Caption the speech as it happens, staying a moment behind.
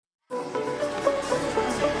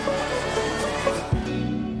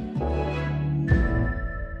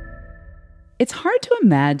It's hard to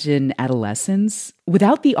imagine adolescence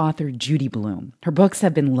without the author Judy Blume. Her books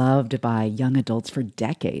have been loved by young adults for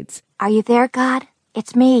decades. Are you there, God?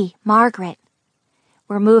 It's me, Margaret.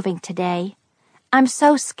 We're moving today. I'm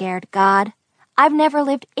so scared, God. I've never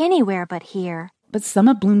lived anywhere but here. But some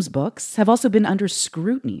of Blume's books have also been under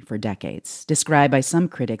scrutiny for decades, described by some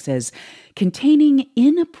critics as containing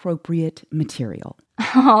inappropriate material.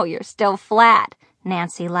 Oh, you're still flat,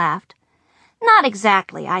 Nancy laughed. Not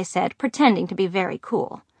exactly, I said, pretending to be very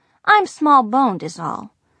cool. I'm small-boned is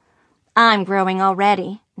all. I'm growing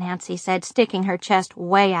already, Nancy said, sticking her chest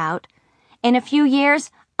way out. In a few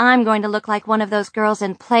years, I'm going to look like one of those girls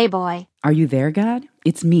in Playboy. Are You There, God?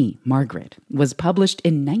 It's Me, Margaret, was published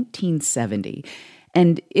in 1970.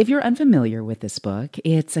 And if you're unfamiliar with this book,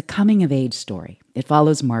 it's a coming-of-age story. It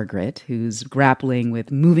follows Margaret, who's grappling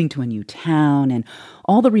with moving to a new town and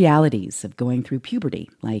all the realities of going through puberty,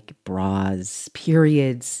 like bras,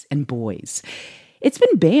 periods, and boys. It's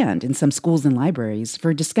been banned in some schools and libraries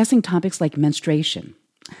for discussing topics like menstruation.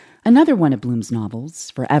 Another one of Blume's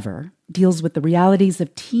novels, Forever, deals with the realities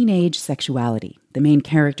of teenage sexuality. The main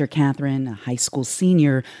character, Catherine, a high school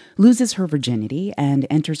senior, loses her virginity and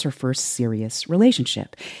enters her first serious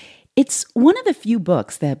relationship. It's one of the few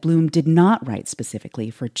books that Blume did not write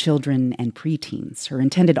specifically for children and preteens. Her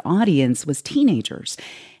intended audience was teenagers,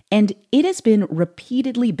 and it has been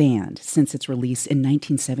repeatedly banned since its release in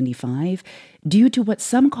 1975 due to what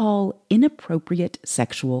some call inappropriate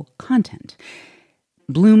sexual content.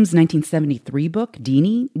 Blume's 1973 book,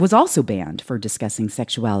 Deenie, was also banned for discussing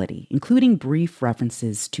sexuality, including brief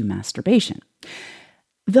references to masturbation.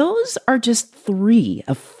 Those are just 3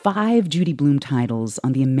 of 5 Judy Blume titles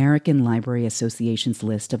on the American Library Association's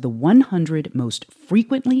list of the 100 most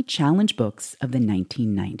frequently challenged books of the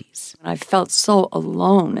 1990s. I felt so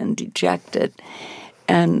alone and dejected,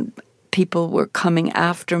 and people were coming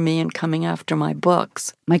after me and coming after my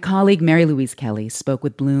books. My colleague Mary Louise Kelly spoke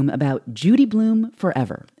with Blume about Judy Blume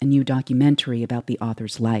Forever, a new documentary about the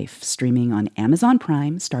author's life, streaming on Amazon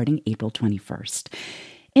Prime starting April 21st.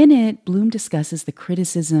 In it, Blume discusses the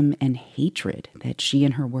criticism and hatred that she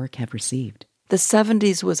and her work have received. The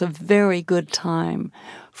 70s was a very good time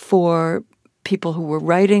for people who were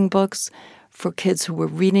writing books, for kids who were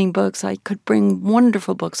reading books. I could bring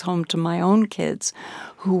wonderful books home to my own kids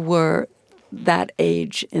who were that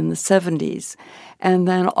age in the 70s. And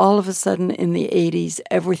then all of a sudden in the 80s,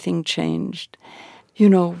 everything changed. You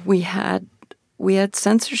know, we had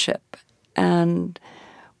censorship, and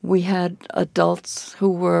we had adults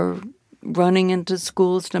who were running into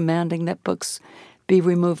schools demanding that books be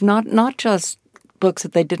removed. Not just books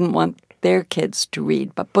that they didn't want their kids to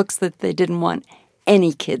read, but books that they didn't want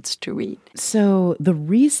any kids to read. So the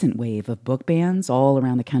recent wave of book bans all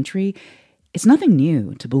around the country is nothing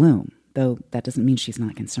new to Blume, though that doesn't mean she's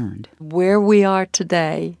not concerned. Where we are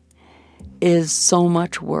today is so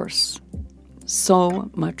much worse.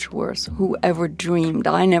 So much worse. Whoever dreamed,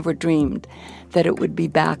 I never dreamed that it would be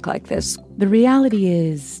back like this. The reality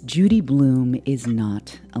is, Judy Blume is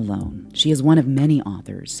not alone. She is one of many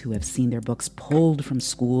authors who have seen their books pulled from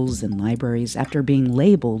schools and libraries after being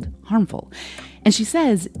labeled harmful. And she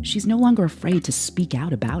says she's no longer afraid to speak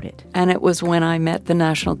out about it. And it was when I met the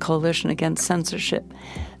National Coalition Against Censorship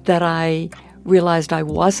that I realized I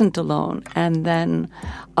wasn't alone, and then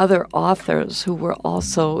other authors who were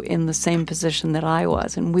also in the same position that I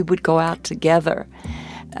was, and we would go out together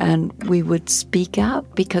and we would speak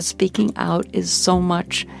out, because speaking out is so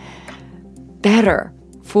much better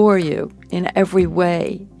for you in every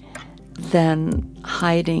way than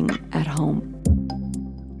hiding at home.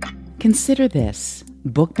 Consider this.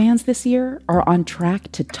 Book bans this year are on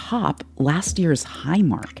track to top last year's high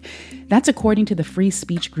mark. That's according to the free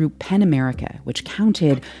speech group PEN America, which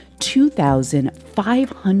counted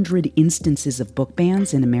 2,500 instances of book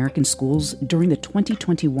bans in American schools during the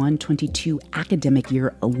 2021-22 academic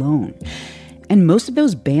year alone. And most of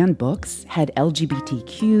those banned books had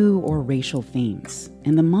LGBTQ or racial themes.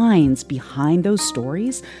 And the minds behind those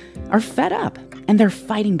stories are fed up, and they're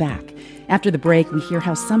fighting back. After the break, we hear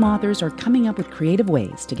how some authors are coming up with creative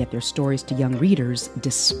ways to get their stories to young readers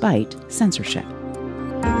despite censorship.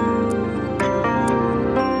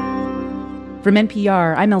 From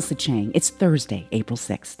NPR, I'm Ailsa Chang. It's Thursday, April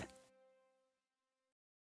 6th.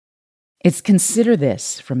 It's Consider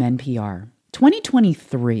This from NPR.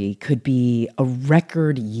 2023 could be a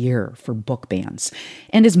record year for book bans.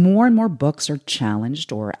 And as more and more books are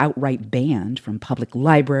challenged or outright banned from public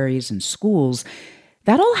libraries and schools,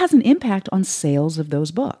 That all has an impact on sales of those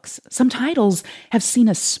books. Some titles have seen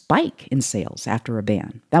a spike in sales after a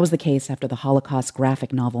ban. That was the case after the Holocaust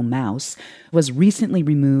graphic novel Maus was recently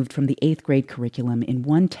removed from the 8th grade curriculum in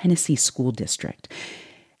one Tennessee school district.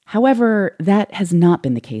 However, that has not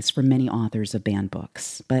been the case for many authors of banned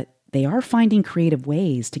books, but they are finding creative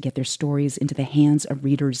ways to get their stories into the hands of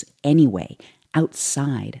readers anyway,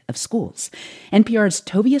 outside of schools. NPR's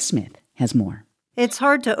Tovia Smith has more. It's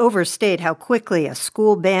hard to overstate how quickly a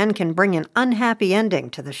school ban can bring an unhappy ending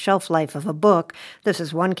to the shelf life of a book. This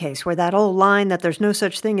is one case where that old line that there's no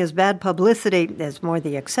such thing as bad publicity is more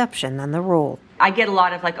the exception than the rule. I get a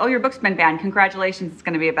lot of oh, your book's been banned. Congratulations, it's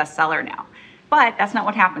going to be a bestseller now. But that's not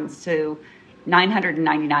what happens to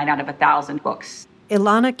 999 out of 1,000 books.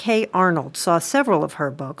 Ilana K. Arnold saw several of her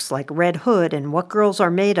books, like Red Hood and What Girls Are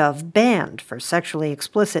Made Of, banned for sexually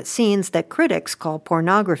explicit scenes that critics call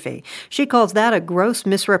pornography. She calls that a gross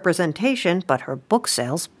misrepresentation, but her book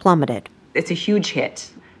sales plummeted. It's a huge hit.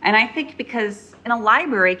 And I think because in a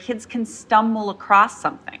library, kids can stumble across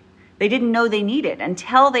something they didn't know they needed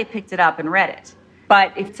until they picked it up and read it.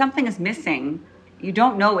 But if something is missing, you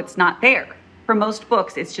don't know it's not there. For most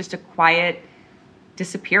books, it's just a quiet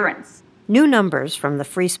disappearance. New numbers from the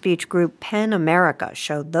free speech group PEN America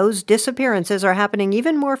showed those disappearances are happening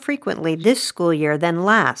even more frequently this school year than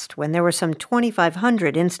last, when there were some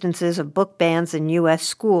 2,500 instances of book bans in U.S.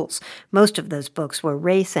 schools. Most of those books were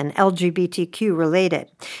race and LGBTQ related.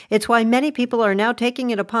 It's why many people are now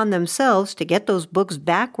taking it upon themselves to get those books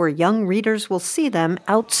back where young readers will see them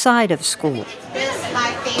outside of school. This is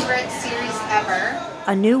my favorite series ever.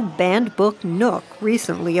 A new banned book nook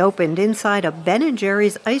recently opened inside a Ben &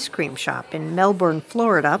 Jerry's ice cream shop in Melbourne,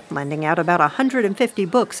 Florida, lending out about 150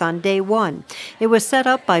 books on day one. It was set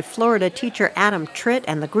up by Florida teacher Adam Tritt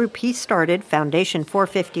and the group he started, Foundation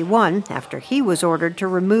 451, after he was ordered to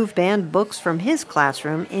remove banned books from his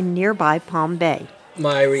classroom in nearby Palm Bay.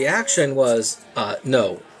 My reaction was,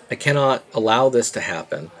 no, I cannot allow this to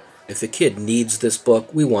happen. If a kid needs this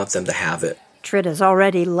book, we want them to have it. Tritt has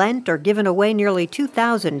already lent or given away nearly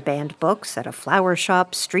 2,000 banned books at a flower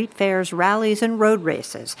shop, street fairs, rallies, and road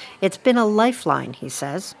races. It's been a lifeline, he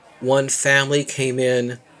says. One family came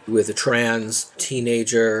in with a trans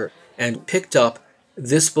teenager and picked up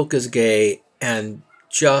This Book is Gay and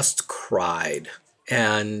just cried.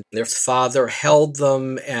 And their father held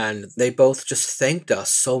them, and they both just thanked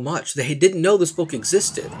us so much. They didn't know this book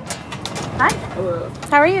existed. Hi.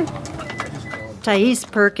 How are you? Thais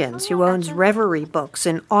Perkins, who owns Reverie Books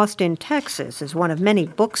in Austin, Texas, is one of many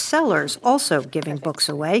booksellers also giving books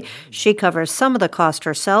away. She covers some of the cost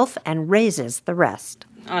herself and raises the rest.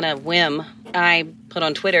 On a whim, I put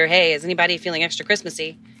on Twitter, hey, is anybody feeling extra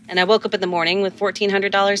Christmassy? And I woke up in the morning with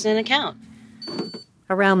 $1,400 in an account.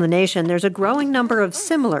 Around the nation, there's a growing number of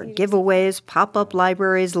similar giveaways, pop-up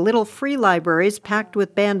libraries, little free libraries packed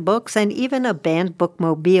with banned books, and even a banned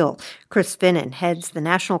bookmobile. Chris Finnan heads the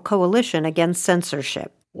National Coalition Against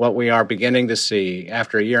Censorship. What we are beginning to see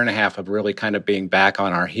after a year and a half of really kind of being back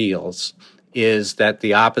on our heels is that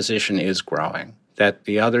the opposition is growing, that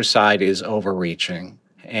the other side is overreaching,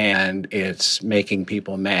 and it's making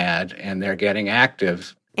people mad, and they're getting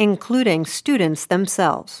active. Including students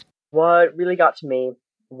themselves. What really got to me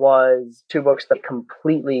was two books that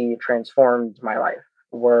completely transformed my life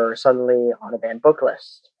were suddenly on a banned book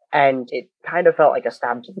list. And it kind of felt like a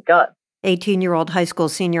stab to the gut. 18-year-old high school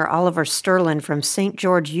senior Oliver Sterlin from St.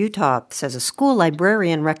 George, Utah, says a school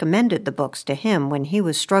librarian recommended the books to him when he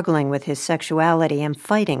was struggling with his sexuality and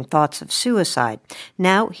fighting thoughts of suicide.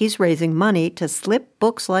 Now he's raising money to slip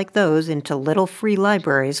books like those into little free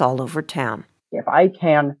libraries all over town. If I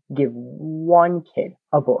can give one kid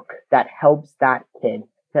a book that helps that kid,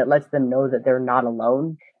 that lets them know that they're not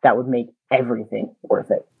alone, that would make everything worth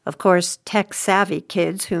it. Of course, tech-savvy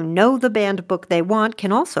kids who know the banned book they want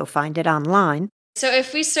can also find it online. So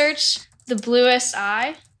if we search The Bluest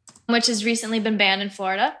Eye, which has recently been banned in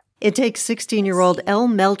Florida. It takes 16-year-old Elle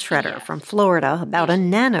Meltretter from Florida about a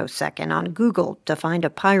nanosecond on Google to find a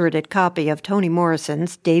pirated copy of Toni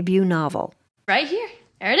Morrison's debut novel. Right here.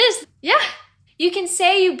 There it is. Yeah. You can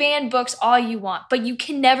say you ban books all you want, but you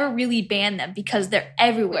can never really ban them because they're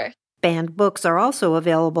everywhere. Banned books are also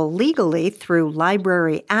available legally through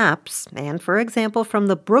library apps and, for example, from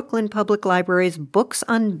the Brooklyn Public Library's Books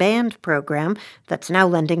Unbanned program that's now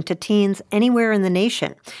lending to teens anywhere in the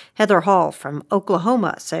nation. Heather Hall from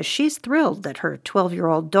Oklahoma says she's thrilled that her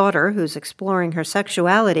 12-year-old daughter, who's exploring her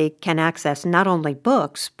sexuality, can access not only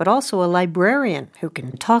books, but also a librarian who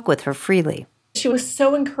can talk with her freely. She was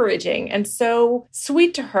so encouraging and so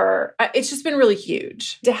sweet to her. It's just been really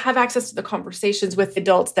huge to have access to the conversations with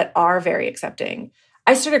adults that are very accepting.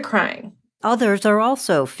 I started crying Others are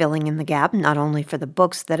also filling in the gap, not only for the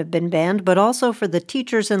books that have been banned, but also for the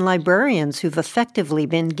teachers and librarians who've effectively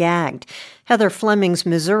been gagged. Heather Fleming's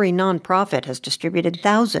Missouri nonprofit has distributed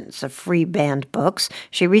thousands of free banned books.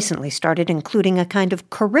 She recently started including a kind of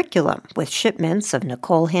curriculum with shipments of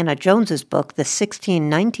Nicole Hannah-Jones's book, The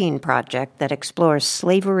 1619 Project, that explores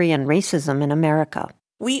slavery and racism in America.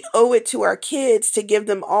 We owe it to our kids to give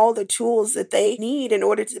them all the tools that they need in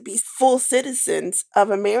order to be full citizens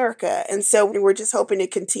of America. And so we're just hoping to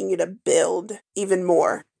continue to build even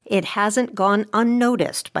more. It hasn't gone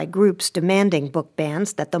unnoticed by groups demanding book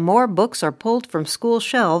bans that the more books are pulled from school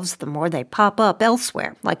shelves, the more they pop up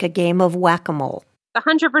elsewhere, like a game of whack-a-mole.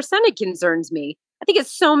 100% it concerns me. I think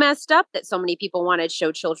it's so messed up that so many people want to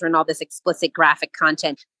show children all this explicit graphic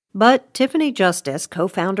content. But Tiffany Justice,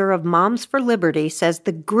 co-founder of Moms for Liberty, says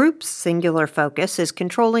the group's singular focus is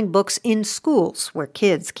controlling books in schools where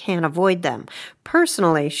kids can't avoid them.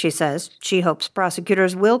 Personally, she says, she hopes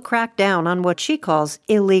prosecutors will crack down on what she calls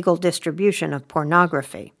illegal distribution of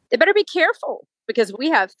pornography. They better be careful because we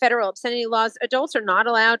have federal obscenity laws. Adults are not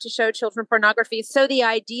allowed to show children pornography. So the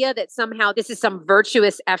idea that somehow this is some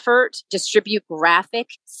virtuous effort to distribute graphic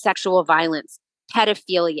sexual violence,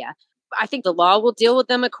 pedophilia, I think the law will deal with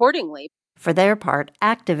them accordingly. For their part,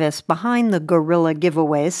 activists behind the guerrilla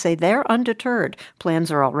giveaways say they're undeterred.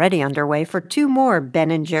 Plans are already underway for 2 more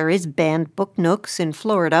Ben & Jerry's banned book nooks in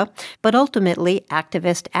Florida. But ultimately,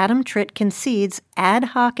 activist Adam Tritt concedes ad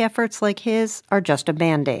hoc efforts like his are just a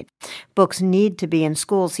Band-Aid. Books need to be in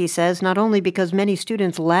schools, he says, not only because many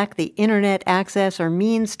students lack the internet access or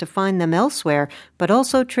means to find them elsewhere, but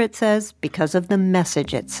also, Tritt says, because of the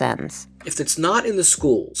message it sends. If it's not in the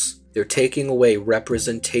schools, they're taking away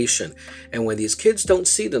representation. And when these kids don't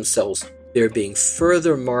see themselves, they're being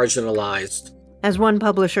further marginalized. As one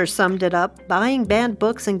publisher summed it up, buying banned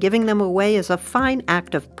books and giving them away is a fine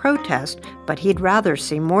act of protest, but he'd rather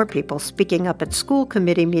see more people speaking up at school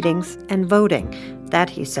committee meetings and voting. That,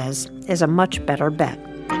 he says, is a much better bet.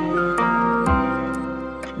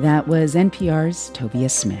 That was NPR's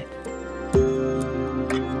Tobias Smith.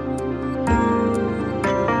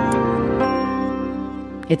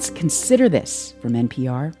 It's Consider This from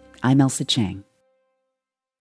NPR. I'm Elsa Chang.